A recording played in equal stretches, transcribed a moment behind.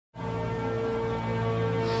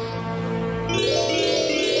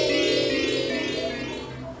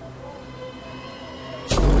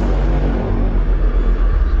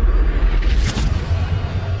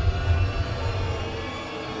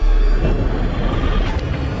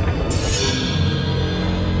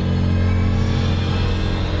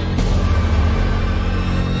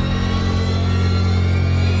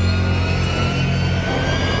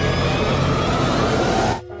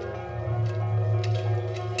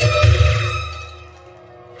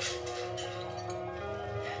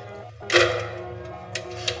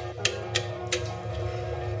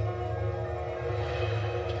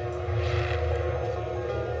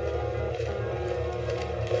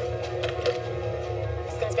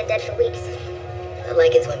been dead for weeks. The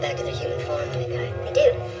lichens went back to their human form when they died. They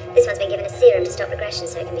do. This one's been given a serum to stop regression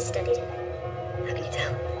so it can be studied. How can you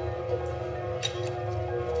tell?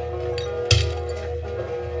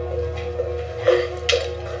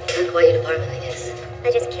 Not quite your department, I guess.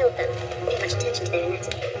 I just killed them. Pay much attention to their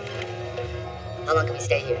anatomy. How long can we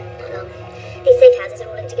stay here? Not long. These safe houses are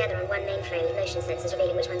all linked together on one mainframe with motion sensors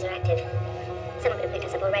revealing which ones are active. Someone could have picked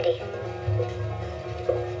us up already.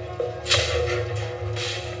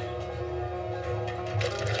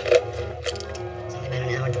 It's only about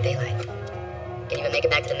an hour until daylight. Can you even make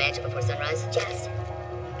it back to the mansion before sunrise? Just.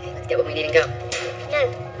 Okay, let's get what we need and go. No.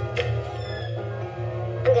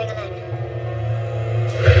 I'm going alone.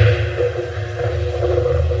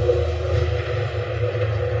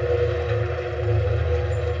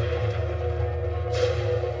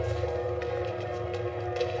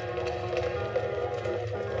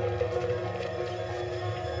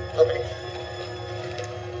 Open it.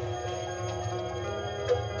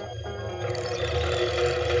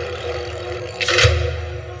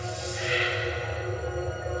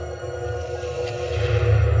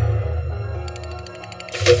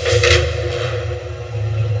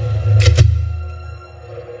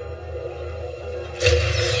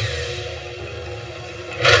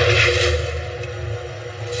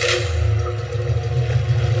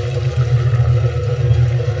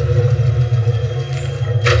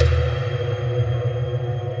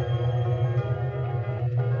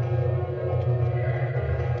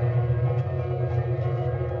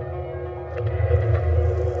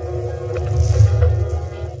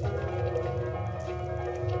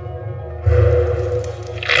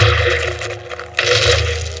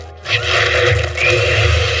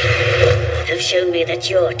 Shown me that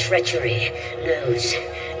your treachery knows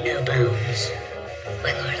no bounds.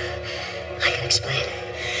 My lord, I can explain.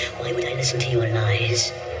 Why would I listen to your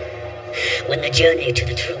lies when the journey to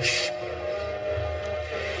the truth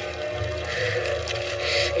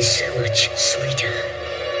is so much sweeter?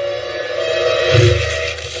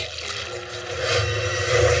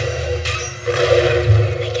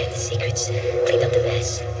 I get the secrets, clean up the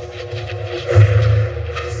mess.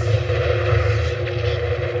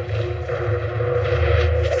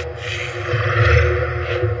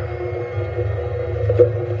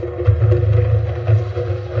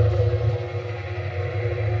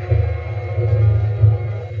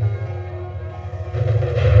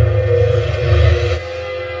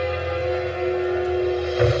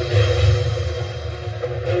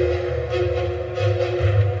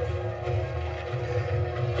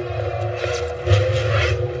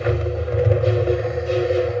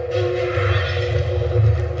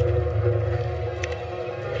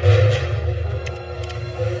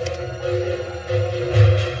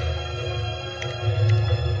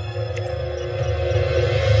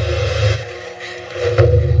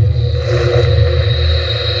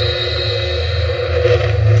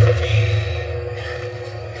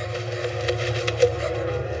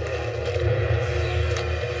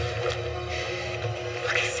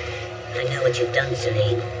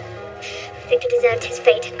 Victor deserved his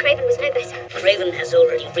fate. Craven was no better. Craven has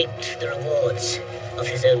already reaped the rewards of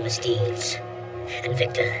his own misdeeds. And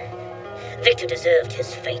Victor deserved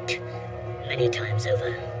his fate many times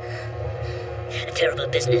over. A terrible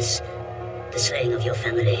business, the slaying of your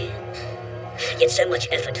family. Yet so much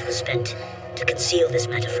effort was spent to conceal this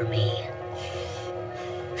matter from me.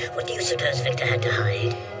 What do you suppose Victor had to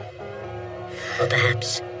hide? Or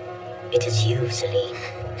perhaps it is you, Celine,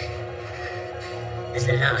 as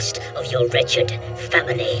the last of your wretched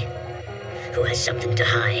family, who has something to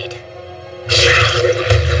hide.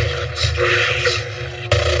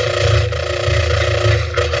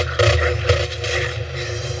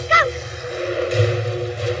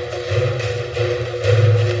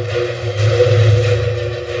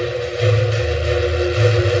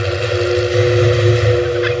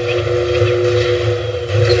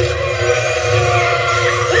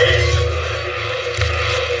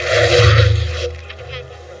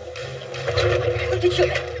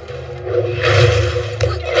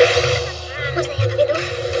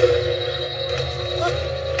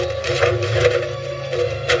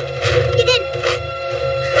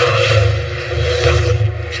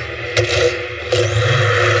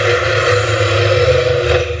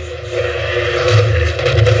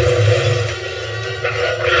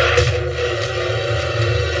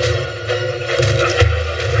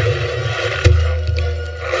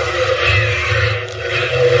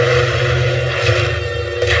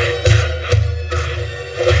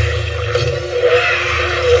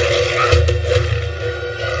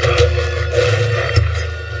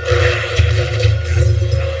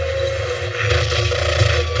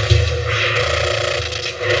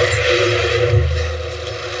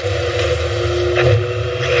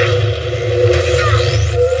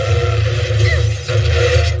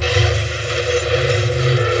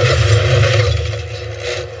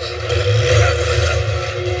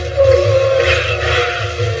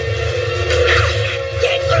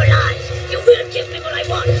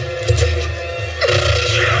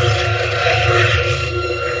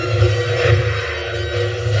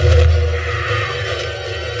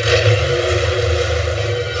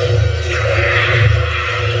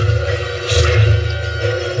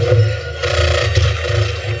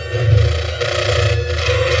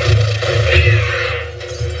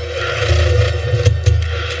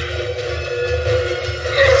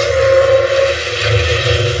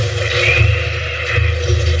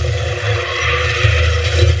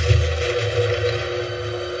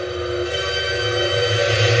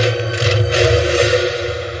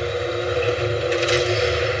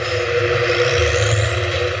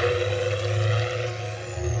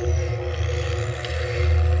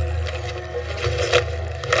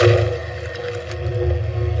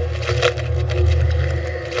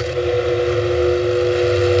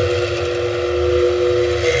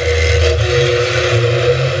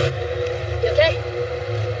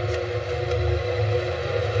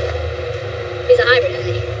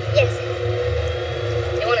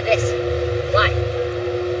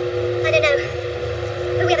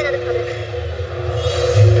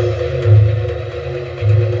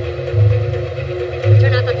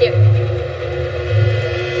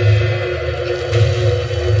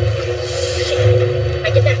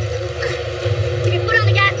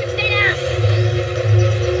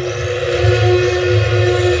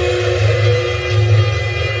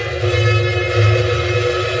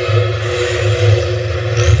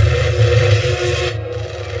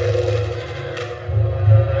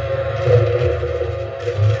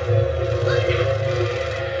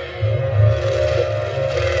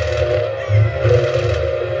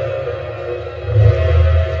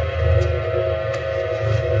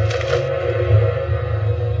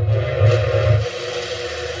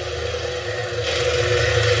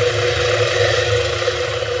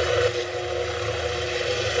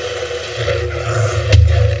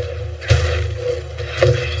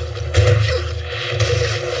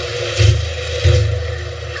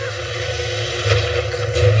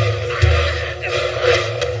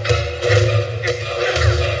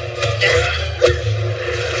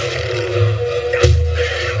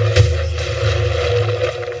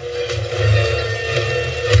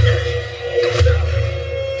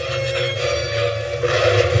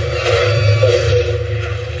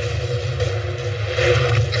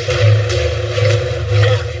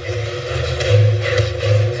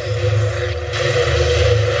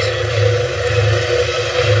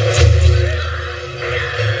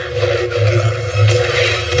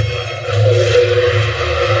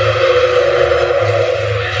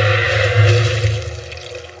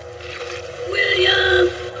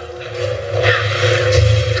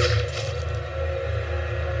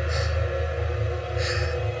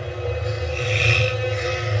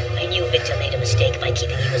 mistake by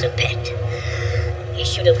keeping you as a pet. He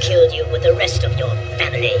should have killed you with the rest of your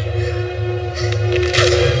family.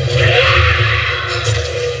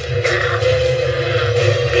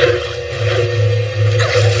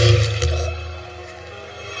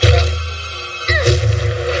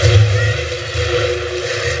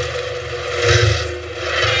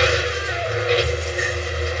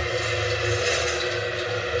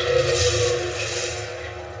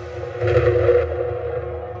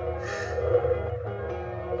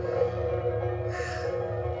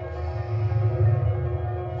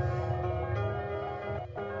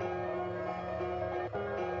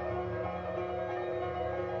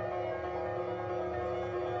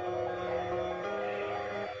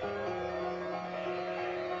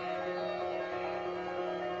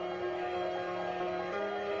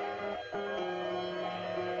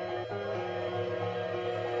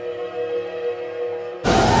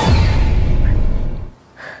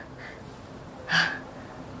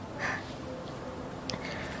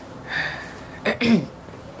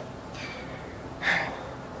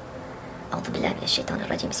 أعوذ بالله من الشيطان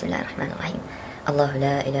الرجيم. بسم الله الرحمن الرحيم. الله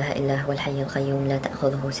لا إله إلا هو الحي القيوم لا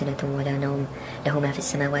تأخذه سنة ولا نوم له ما في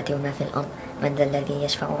السماوات وما في الأرض من ذا الذي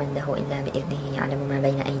يشفع عنده إلا بإذنه يعلم ما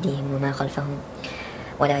بين أيديهم وما خلفهم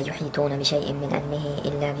ولا يحيطون بشيء من علمه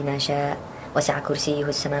إلا بما شاء وسع كرسيه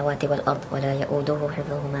السماوات والأرض ولا يؤوده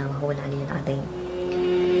حفظهما وهو العلي العظيم.